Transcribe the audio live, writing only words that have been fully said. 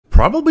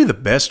Probably the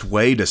best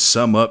way to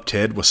sum up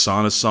Ted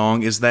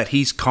Wassanasong is that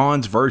he's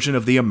Kahn's version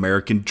of the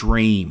American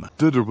dream.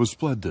 Dinner was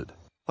splendid.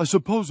 I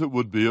suppose it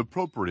would be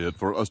appropriate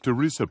for us to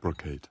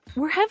reciprocate.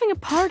 We're having a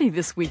party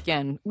this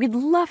weekend. We'd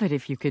love it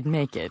if you could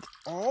make it.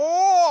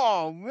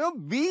 Oh, we'll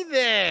be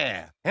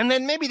there. And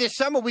then maybe this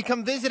summer we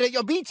come visit at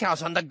your beach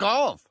house on the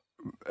Gulf.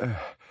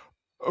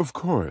 Of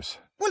course.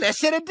 Well, let's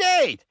set a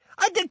date.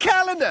 I get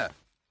calendar.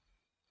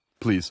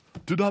 Please,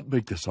 do not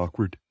make this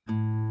awkward.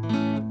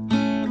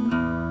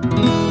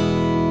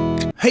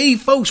 Hey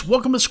folks,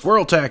 welcome to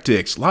Squirrel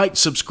Tactics. Like,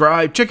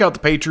 subscribe, check out the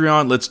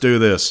Patreon, let's do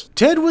this.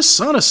 Ted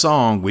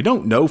Wassanasong. We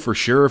don't know for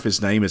sure if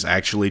his name is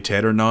actually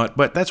Ted or not,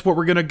 but that's what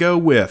we're gonna go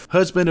with.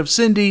 Husband of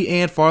Cindy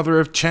and father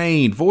of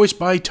Chain, voiced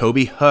by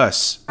Toby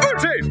Huss.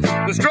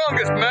 The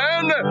strongest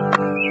man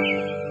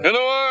in the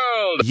world.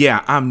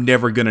 Yeah, I'm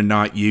never gonna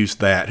not use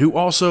that. Who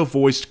also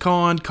voiced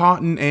Kahn,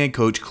 Cotton, and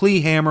Coach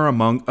Kleehammer,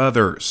 among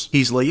others.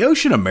 He's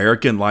Laotian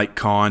American like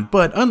Kahn,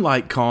 but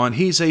unlike Kahn,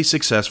 he's a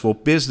successful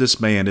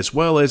businessman as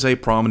well as a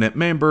prominent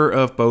member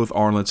of both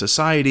Arlen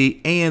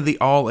Society and the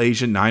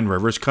All-Asian Nine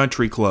Rivers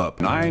Country Club.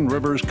 Nine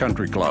Rivers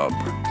Country Club,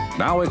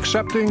 now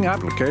accepting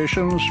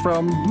applications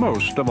from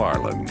most of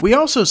Ireland. We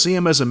also see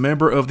him as a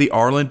member of the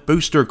Arlen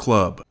Booster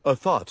Club. A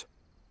thought.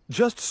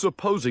 Just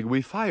supposing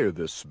we fire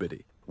this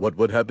Smitty. What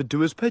would happen to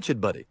his pension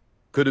money?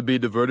 Could it be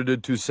diverted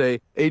into, say,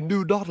 a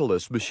new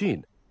Nautilus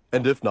machine?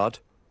 And if not,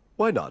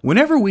 why not?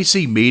 Whenever we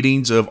see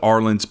meetings of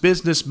Arlen's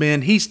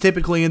businessmen, he's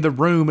typically in the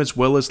room as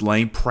well as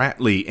Lane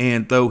Prattley,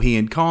 and though he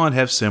and Kahn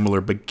have similar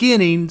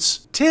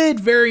beginnings, Ted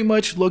very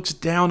much looks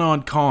down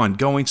on Kahn,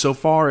 going so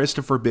far as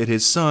to forbid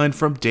his son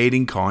from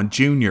dating Kahn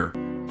Jr.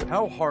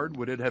 How hard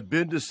would it have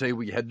been to say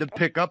we had to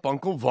pick up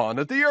Uncle Vaughn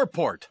at the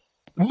airport?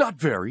 Not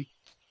very.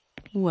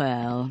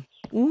 Well,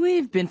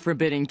 we've been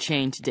forbidding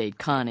Chain to date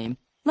Connie.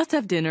 Let's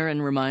have dinner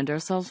and remind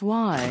ourselves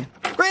why.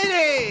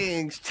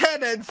 Greetings,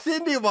 Ted and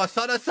Cindy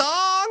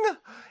Wassanasong.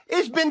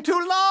 It's been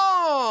too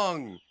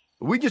long.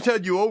 We just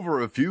had you over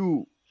a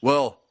few,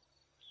 well,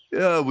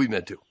 yeah, we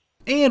meant to.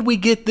 And we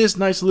get this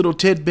nice little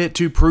tidbit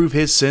to prove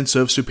his sense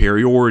of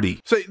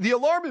superiority. Say, the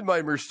alarm in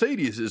my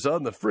Mercedes is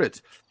on the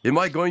fritz. Am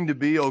I going to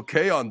be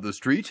okay on the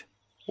street?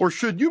 Or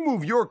should you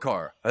move your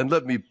car and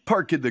let me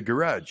park in the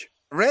garage?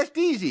 Rest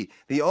easy.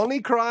 The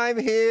only crime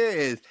here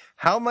is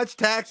how much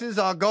taxes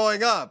are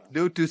going up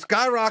due to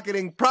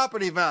skyrocketing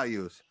property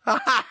values.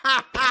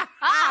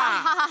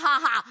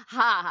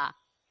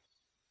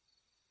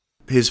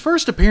 His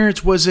first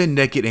appearance was in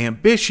Naked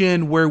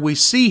Ambition, where we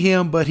see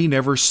him but he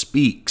never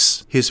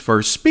speaks. His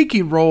first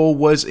speaking role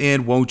was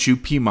in Won't You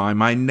Be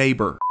My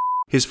Neighbor.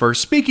 His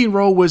first speaking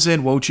role was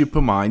in Won't You Be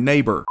My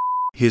Neighbor.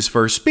 His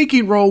first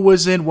speaking role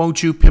was in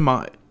Won't You Be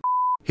My...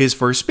 His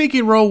first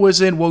speaking role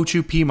was in Won't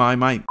You Be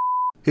My...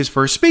 His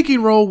first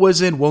speaking role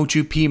was in Won't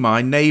You Be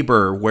My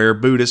Neighbor, where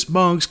Buddhist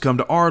monks come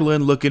to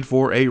Arlen looking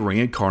for a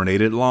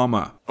reincarnated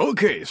llama.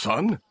 Okay,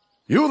 son.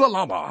 You the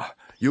llama.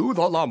 You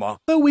the llama.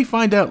 Though we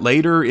find out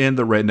later in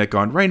The Redneck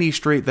on Rainy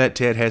Street that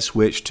Ted has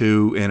switched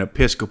to an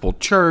Episcopal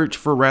church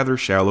for rather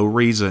shallow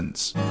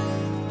reasons.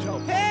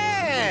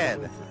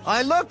 Ted,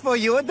 I looked for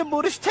you at the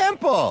Buddhist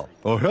temple.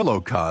 Oh,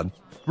 hello, Kahn.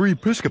 We're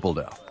Episcopal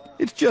now.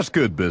 It's just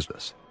good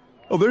business.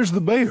 Oh, there's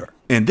the mayor.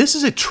 And this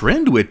is a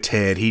trend with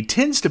Ted. He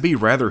tends to be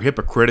rather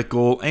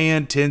hypocritical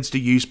and tends to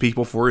use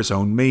people for his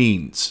own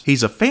means.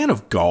 He's a fan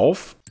of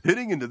golf.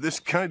 Hitting into this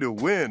kind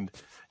of wind,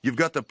 you've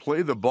got to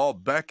play the ball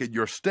back in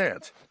your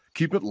stance.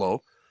 Keep it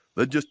low,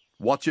 then just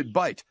watch it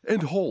bite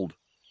and hold.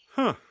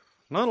 Huh.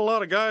 Not a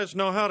lot of guys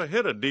know how to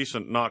hit a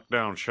decent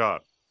knockdown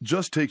shot.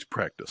 Just takes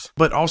practice.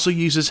 But also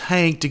uses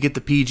Hank to get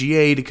the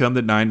PGA to come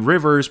to Nine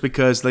Rivers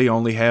because they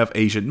only have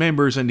Asian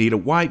members and need a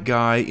white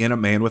guy in a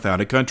man without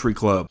a country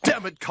club.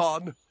 Damn it,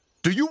 Kahn!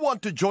 Do you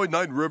want to join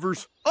Nine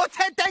Rivers? Oh,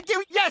 Ted, thank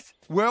you. Yes.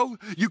 Well,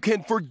 you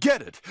can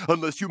forget it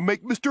unless you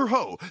make Mr.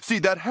 Ho see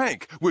that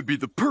Hank would be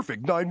the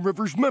perfect Nine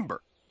Rivers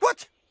member.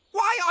 What?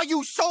 Why are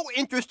you so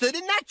interested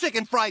in that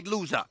chicken fried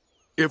loser?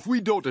 If we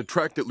don't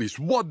attract at least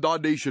one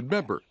non-Asian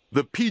member,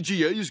 the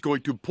PGA is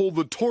going to pull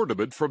the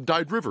tournament from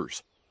Nine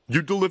Rivers.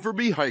 You deliver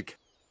me Hank,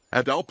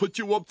 and I'll put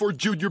you up for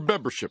junior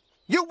membership.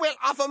 You will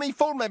offer me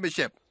full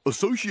membership.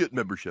 Associate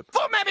membership.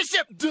 Full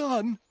membership.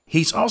 Done.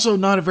 He's also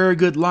not a very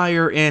good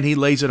liar, and he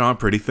lays it on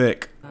pretty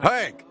thick.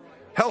 Hank,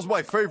 how's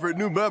my favorite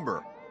new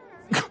member?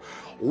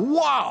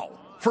 Wow!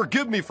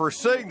 Forgive me for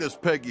saying this,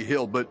 Peggy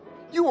Hill, but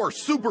you are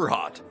super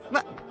hot.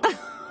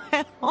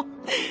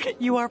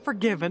 You are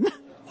forgiven.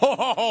 Ho,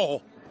 ho,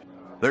 ho!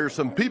 There's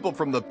some people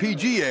from the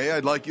PGA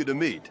I'd like you to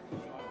meet.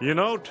 You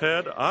know,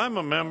 Ted, I'm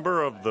a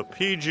member of the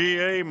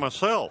PGA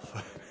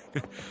myself.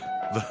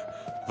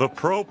 the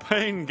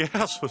Propane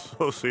Gas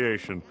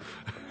Association.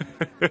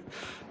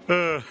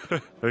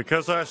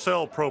 Because I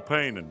sell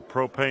propane and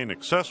propane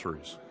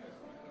accessories.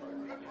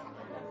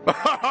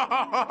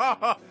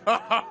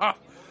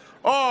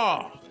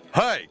 Oh,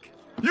 Hank,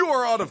 you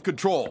are out of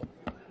control.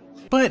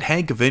 But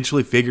Hank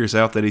eventually figures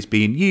out that he's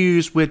being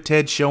used, with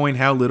Ted showing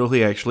how little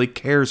he actually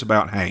cares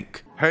about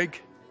Hank.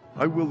 Hank,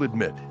 I will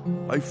admit,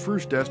 I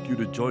first asked you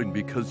to join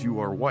because you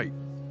are white.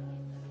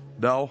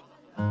 Now,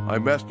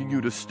 I'm asking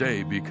you to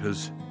stay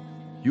because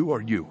you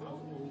are you,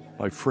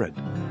 my friend.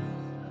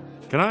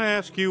 Can I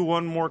ask you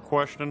one more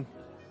question?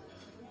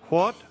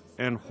 What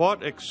and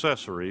what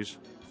accessories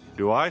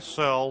do I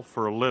sell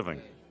for a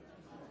living?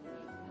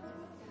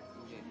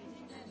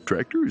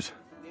 Tractors?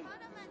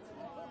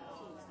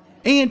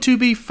 And to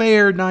be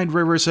fair, Nine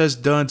Rivers has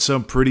done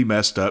some pretty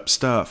messed up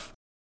stuff.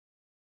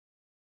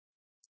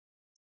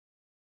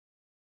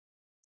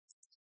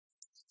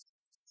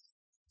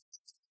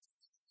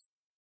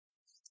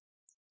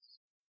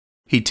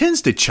 He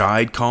tends to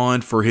chide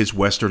Kahn for his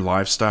Western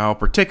lifestyle,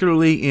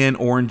 particularly in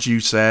Orange You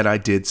Said I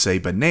Did Say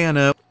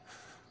Banana.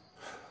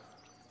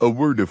 A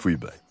word if we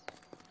may.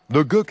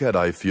 Naguk and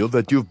I feel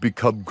that you've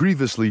become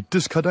grievously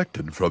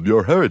disconnected from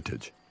your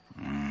heritage.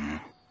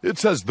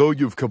 It's as though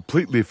you've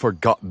completely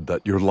forgotten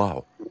that you're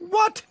Lao.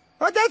 What?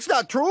 That's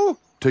not true.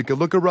 Take a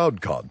look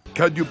around, Kahn.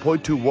 Can you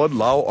point to one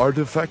Lao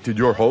artifact in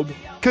your home?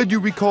 Can you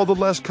recall the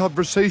last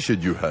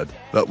conversation you had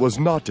that was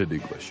not in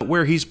English?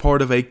 Where he's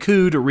part of a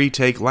coup to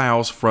retake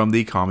Laos from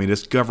the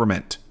communist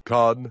government.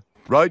 Kahn,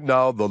 right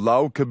now the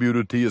Lao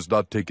community is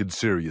not taken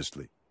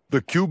seriously.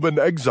 The Cuban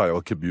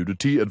exile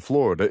community in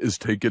Florida is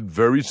taken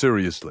very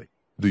seriously.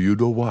 Do you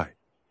know why?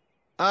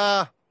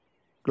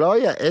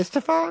 Gloria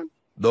Estefan?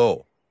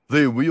 No.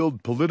 They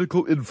wield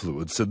political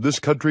influence in this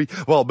country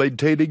while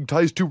maintaining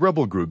ties to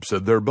rebel groups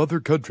in their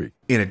mother country.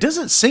 And it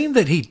doesn't seem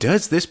that he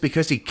does this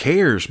because he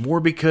cares, more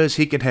because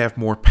he can have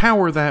more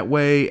power that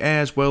way,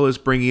 as well as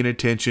bringing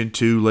attention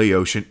to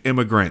Laotian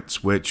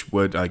immigrants, which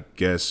would, I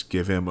guess,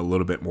 give him a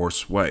little bit more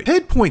sway.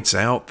 Ted points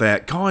out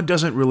that Kahn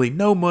doesn't really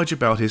know much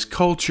about his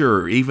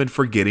culture, even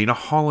forgetting a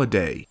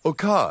holiday. Oh,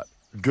 Kahn,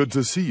 good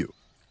to see you.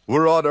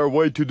 We're on our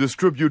way to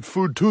distribute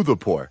food to the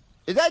poor.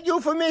 Is that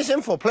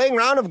euphemism for playing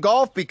round of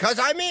golf because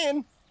I'm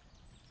in?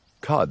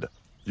 Kahn,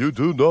 you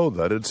do know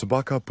that it's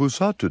Baka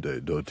Pusa today,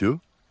 don't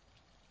you?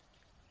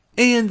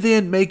 And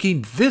then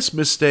making this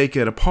mistake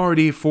at a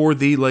party for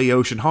the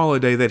Laotian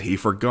holiday that he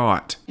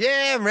forgot.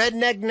 Yeah,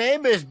 redneck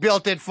neighbors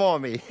built it for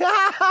me.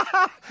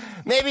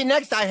 Maybe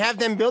next I have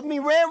them build me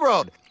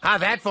railroad. How's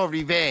that for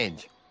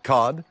revenge?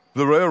 Kahn,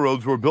 the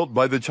railroads were built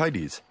by the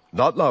Chinese,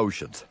 not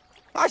Laotians.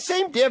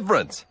 Same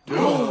difference.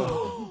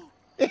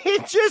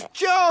 It's just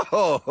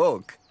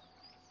joke.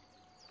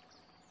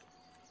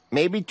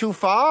 Maybe too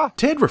far?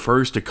 Ted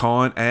refers to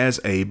Kahn as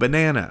a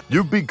banana.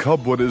 You've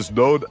become what is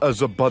known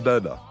as a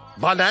banana.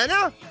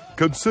 Banana?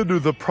 Consider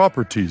the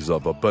properties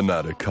of a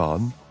banana,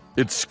 Kahn.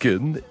 Its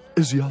skin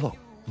is yellow,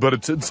 but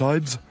its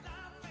insides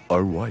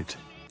are white.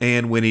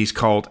 And when he's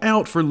called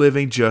out for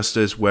living just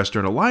as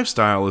Western a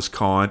lifestyle as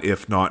Kahn,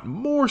 if not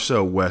more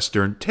so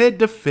Western, Ted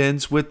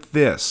defends with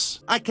this.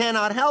 I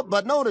cannot help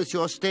but notice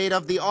your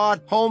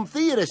state-of-the-art home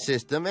theater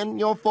system and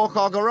your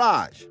four-car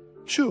garage.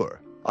 Sure,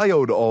 I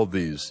own all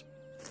these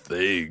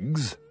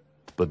things,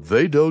 but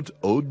they don't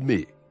own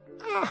me.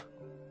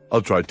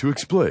 I'll try to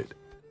explain.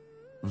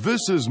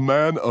 This is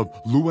Man of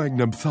Luang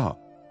Namtha,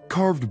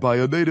 carved by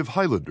a native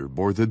Highlander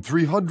more than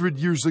 300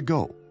 years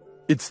ago.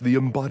 It's the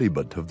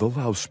embodiment of the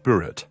Lao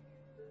spirit.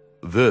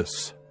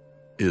 This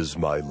is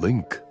my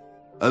link.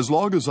 As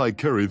long as I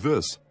carry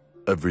this,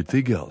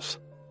 everything else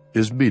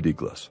is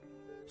meaningless.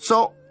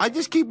 So, I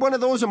just keep one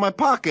of those in my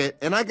pocket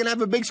and I can have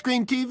a big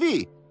screen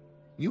TV.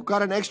 You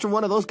got an extra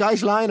one of those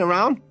guys lying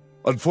around?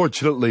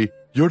 Unfortunately,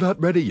 you're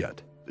not ready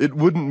yet. It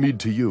wouldn't mean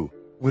to you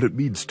what it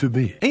means to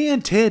me.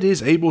 And Ted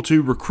is able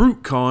to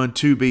recruit Kahn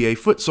to be a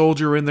foot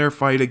soldier in their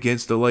fight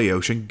against the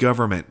Laotian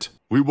government.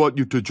 We want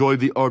you to join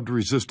the armed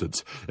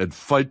resistance and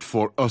fight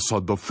for us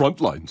on the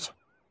front lines.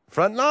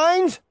 Front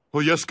lines?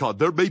 Oh, yes, Kahn,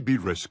 there may be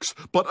risks,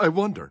 but I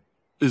wonder,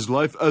 is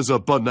life as a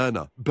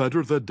banana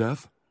better than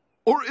death?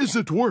 Or is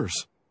it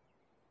worse?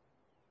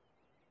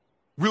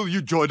 Will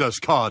you join us,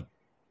 Kahn?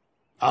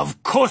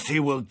 Of course he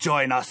will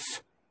join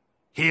us.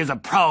 He is a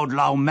proud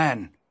Lao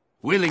man,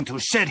 willing to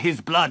shed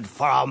his blood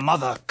for our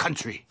mother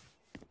country.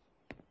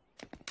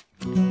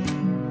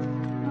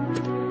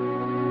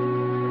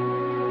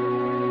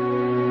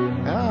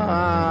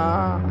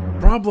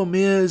 Problem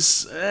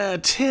is,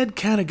 Ted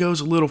kind of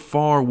goes a little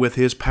far with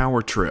his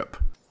power trip.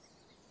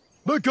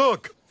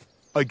 McCook!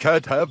 I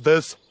can't have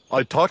this.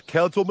 I talked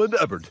Councilman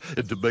Everett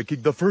into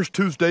making the first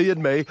Tuesday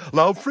in May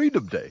Lao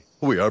Freedom Day.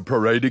 We are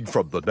parading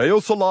from the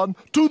nail salon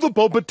to the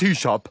boba tea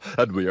shop,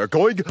 and we are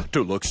going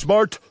to look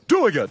smart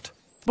doing it.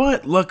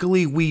 But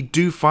luckily, we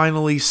do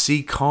finally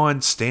see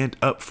Kahn stand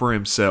up for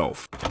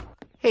himself.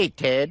 Hey,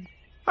 Ted.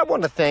 I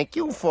want to thank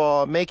you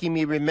for making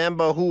me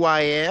remember who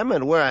I am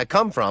and where I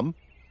come from.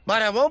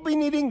 But I won't be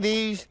needing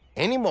these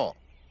anymore.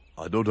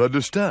 I don't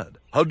understand.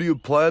 How do you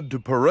plan to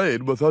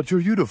parade without your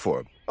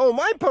uniform? Oh,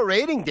 my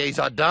parading days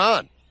are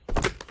done.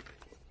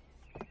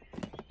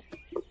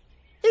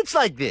 It's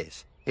like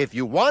this. If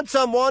you want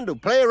someone to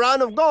play a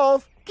round of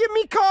golf, give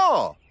me a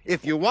call.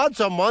 If you want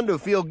someone to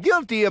feel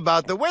guilty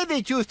about the way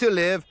they choose to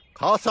live,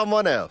 call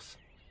someone else.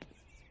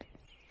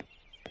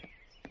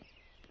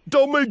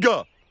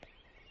 Dominga!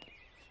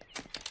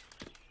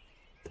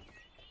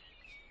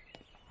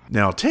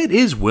 Now, Ted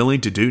is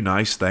willing to do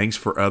nice things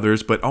for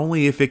others, but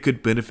only if it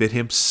could benefit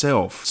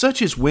himself,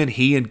 such as when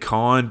he and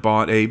Kahn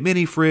bought a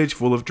mini fridge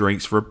full of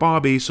drinks for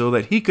Bobby so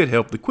that he could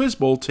help the Quiz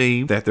Bowl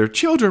team that their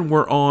children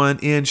were on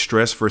in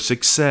Stress for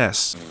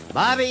Success.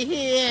 Bobby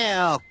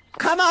Hill,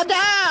 come on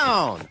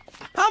down.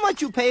 How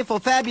much you pay for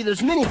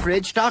fabulous mini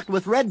fridge stocked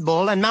with Red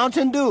Bull and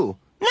Mountain Dew?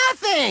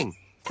 Nothing.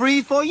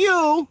 Free for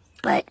you.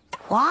 But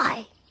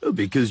why?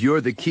 Because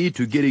you're the key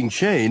to getting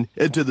Shane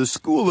into the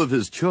school of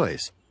his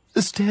choice,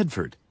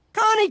 Stanford.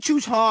 Connie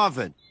choose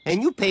Harvard,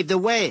 and you paved the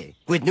way.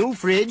 With new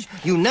fridge,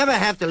 you never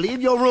have to leave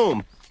your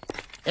room.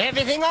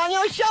 Everything on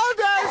your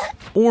shoulders.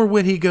 Or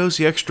when he goes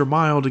the extra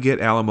mile to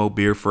get Alamo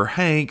beer for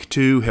Hank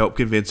to help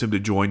convince him to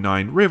join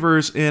Nine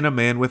Rivers in A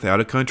Man Without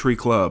a Country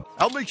Club.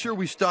 I'll make sure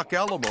we stock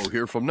Alamo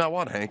here from now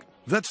on, Hank.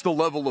 That's the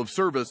level of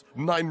service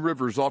Nine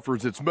Rivers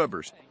offers its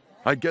members.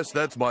 I guess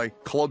that's my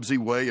clumsy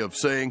way of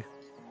saying,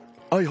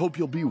 I hope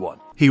you'll be one.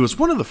 He was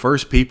one of the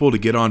first people to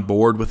get on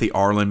board with the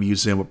Arlen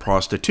Museum of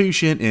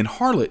Prostitution in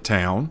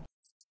Harlottown.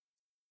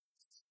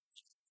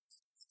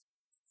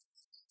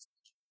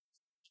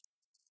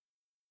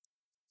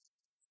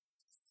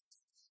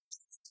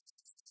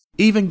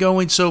 Even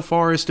going so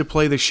far as to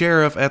play the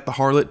sheriff at the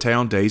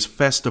Harlottown Days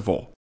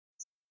Festival.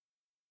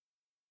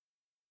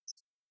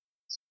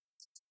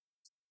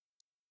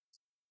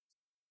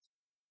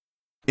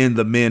 In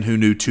The Men Who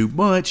Knew Too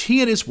Much, he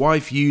and his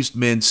wife used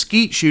men's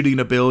skeet shooting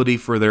ability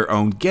for their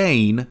own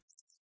gain.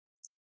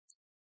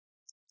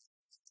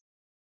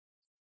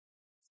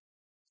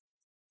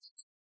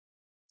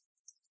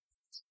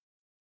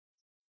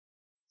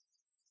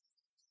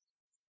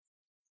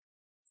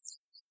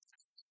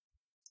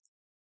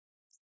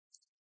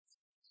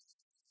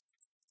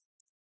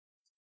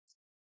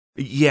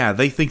 Yeah,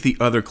 they think the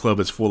other club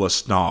is full of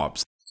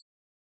snobs.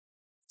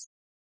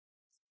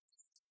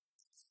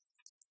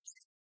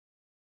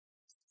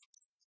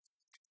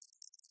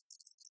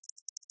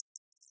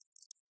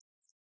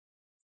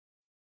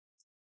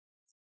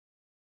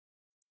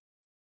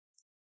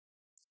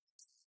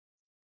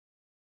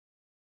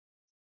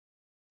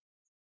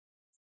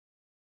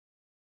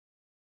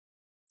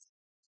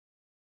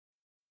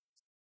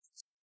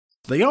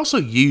 They also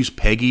use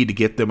Peggy to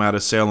get them out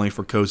of selling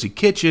for Cozy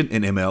Kitchen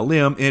and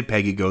MLM in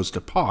Peggy Goes to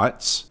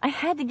Potts. I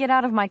had to get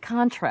out of my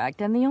contract,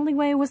 and the only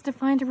way was to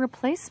find a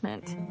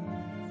replacement.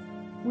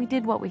 We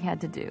did what we had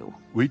to do.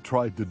 We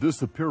tried to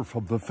disappear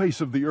from the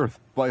face of the earth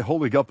by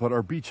holing up at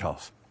our beach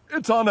house.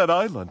 It's on an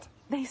island.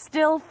 They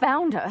still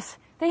found us.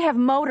 They have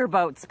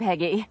motorboats,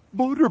 Peggy.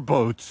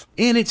 Motorboats?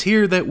 And it's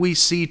here that we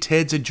see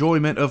Ted's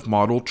enjoyment of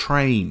model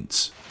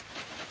trains.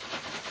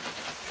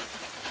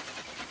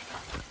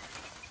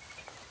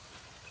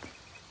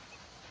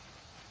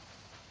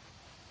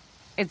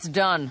 It's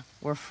done.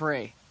 We're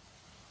free.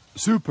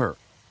 Super.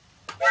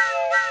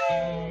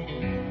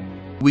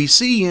 We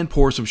see Ian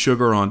pour some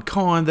sugar on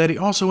Kahn that he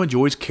also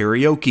enjoys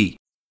karaoke.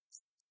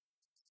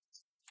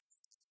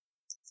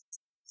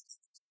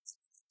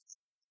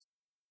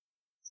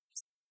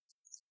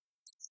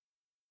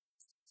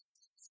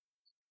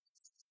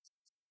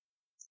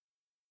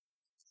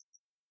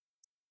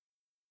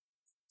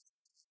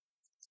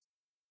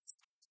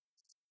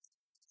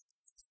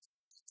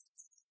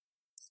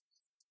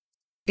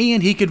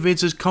 And he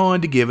convinces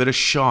Kahn to give it a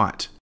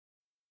shot.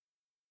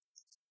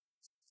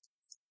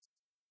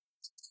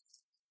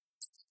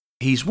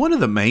 He's one of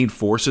the main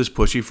forces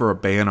pushing for a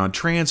ban on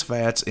trans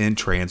fats and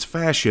trans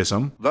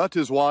fascism. That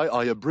is why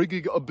I am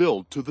bringing a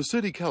bill to the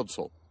city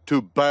council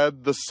to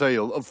ban the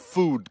sale of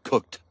food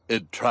cooked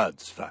in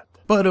trans fat.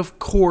 But of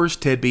course,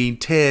 Ted being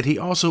Ted, he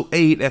also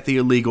ate at the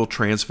illegal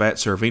trans fat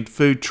serving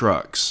food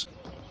trucks.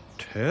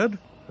 Ted?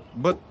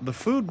 But the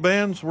food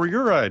bans were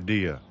your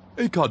idea.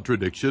 A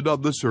contradiction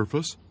on the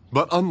surface,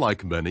 but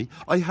unlike many,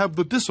 I have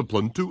the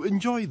discipline to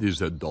enjoy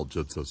these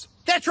indulgences.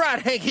 That's right,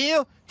 Hank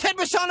Hill. Ted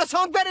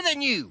Wassanasong better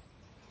than you.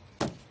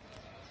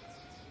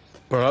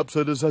 Perhaps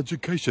it is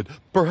education,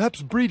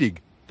 perhaps breeding.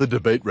 The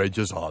debate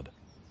rages on.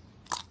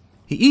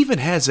 He even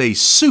has a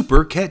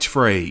super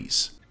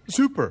catchphrase.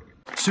 Super.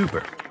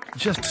 Super.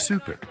 Just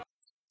super.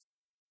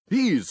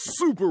 He's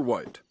super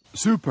white.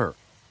 Super.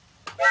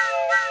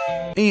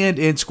 And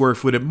in Square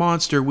Footed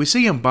Monster, we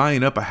see him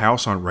buying up a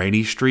house on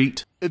Rainy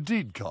Street.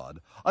 Indeed, Kahn.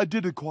 I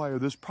did acquire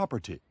this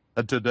property,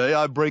 and today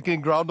I'm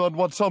breaking ground on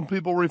what some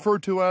people refer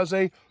to as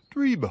a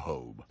dream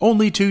home.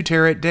 Only to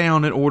tear it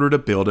down in order to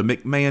build a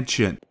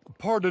McMansion.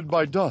 Pardon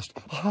my dust.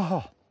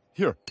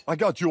 Here, I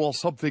got you all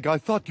something I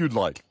thought you'd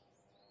like.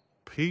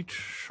 Peach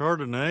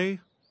Chardonnay?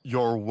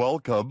 You're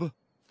welcome.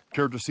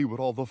 Care to see what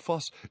all the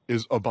fuss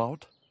is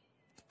about?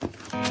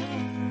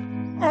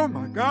 Oh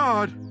my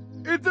God!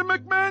 It's a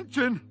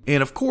McMansion!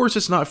 And of course,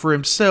 it's not for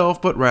himself,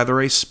 but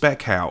rather a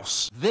spec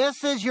house.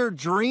 This is your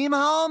dream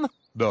home?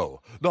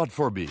 No, not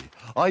for me.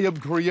 I am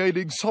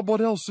creating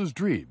someone else's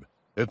dream.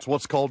 It's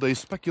what's called a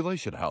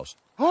speculation house.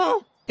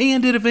 Huh?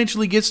 And it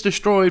eventually gets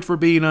destroyed for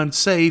being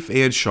unsafe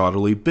and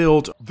shoddily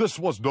built. This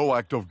was no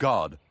act of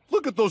God.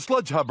 Look at those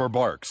sledgehammer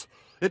marks.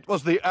 It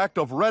was the act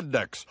of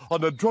rednecks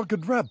on a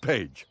drunken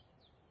rampage.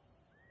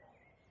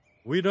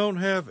 We don't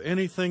have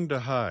anything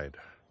to hide.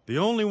 The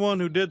only one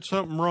who did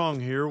something wrong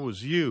here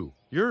was you.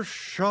 Your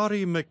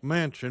shoddy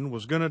McMansion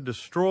was going to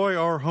destroy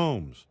our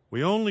homes.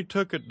 We only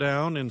took it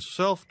down in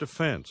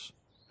self-defense.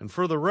 And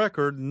for the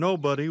record,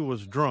 nobody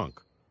was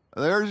drunk.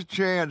 There's a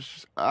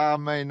chance I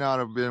may not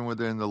have been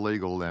within the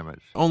legal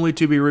limits. Only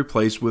to be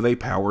replaced with a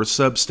power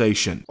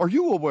substation. Are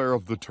you aware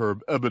of the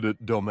term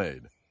eminent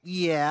domain?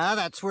 Yeah,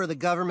 that's where the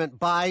government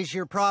buys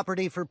your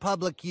property for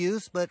public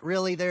use, but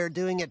really they're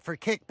doing it for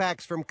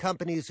kickbacks from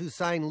companies who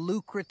sign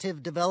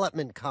lucrative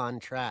development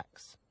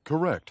contracts.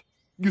 Correct.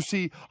 You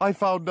see, I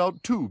found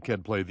out too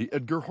can play the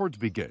Edgar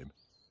Hornsby game.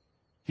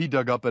 He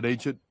dug up an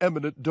ancient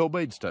eminent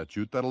domain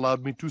statute that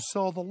allowed me to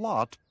sell the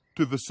lot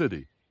to the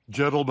city.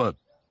 Gentlemen,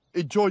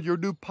 enjoy your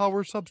new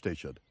power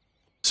substation.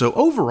 So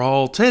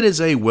overall, Ted is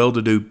a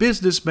well-to-do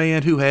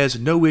businessman who has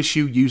no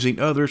issue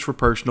using others for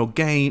personal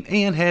gain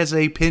and has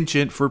a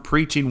penchant for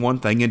preaching one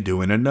thing and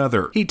doing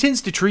another. He tends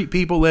to treat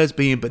people as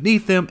being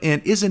beneath them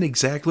and isn't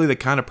exactly the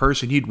kind of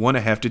person you'd want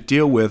to have to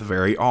deal with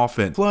very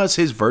often. Plus,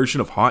 his version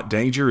of hot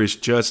danger is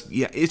just,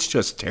 it's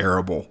just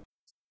terrible.